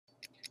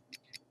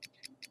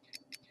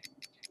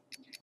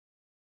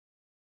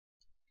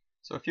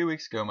So a few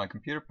weeks ago my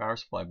computer power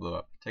supply blew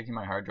up, taking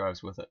my hard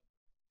drives with it.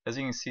 As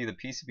you can see, the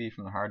PCB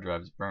from the hard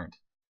drive is burnt.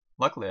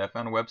 Luckily I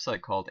found a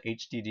website called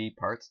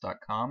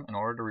hdd-parts.com and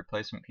ordered a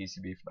replacement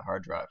PCB for the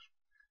hard drive.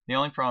 The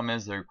only problem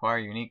is they require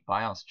a unique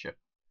BIOS chip.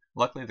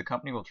 Luckily the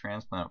company will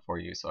transplant it for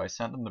you, so I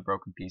sent them the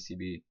broken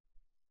PCB.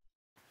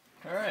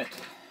 Alright,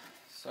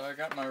 so I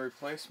got my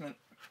replacement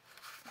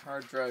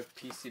hard drive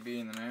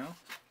PCB in the mail.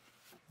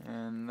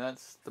 And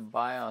that's the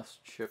BIOS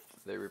chip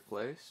that they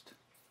replaced.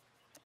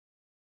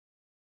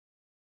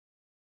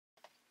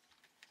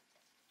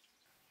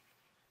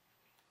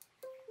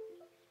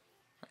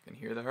 I can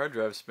hear the hard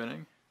drive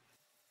spinning.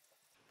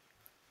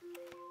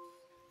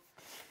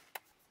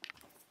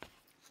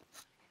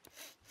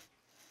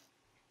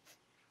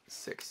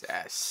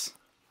 Success.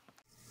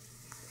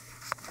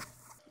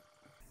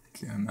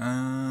 Come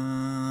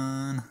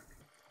on.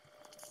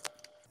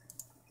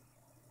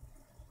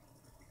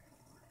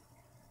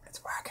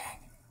 It's working.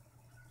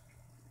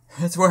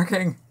 It's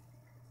working.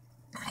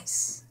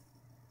 Nice.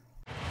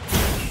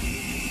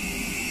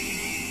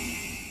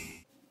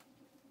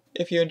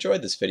 If you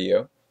enjoyed this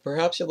video,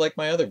 perhaps you'll like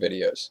my other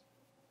videos.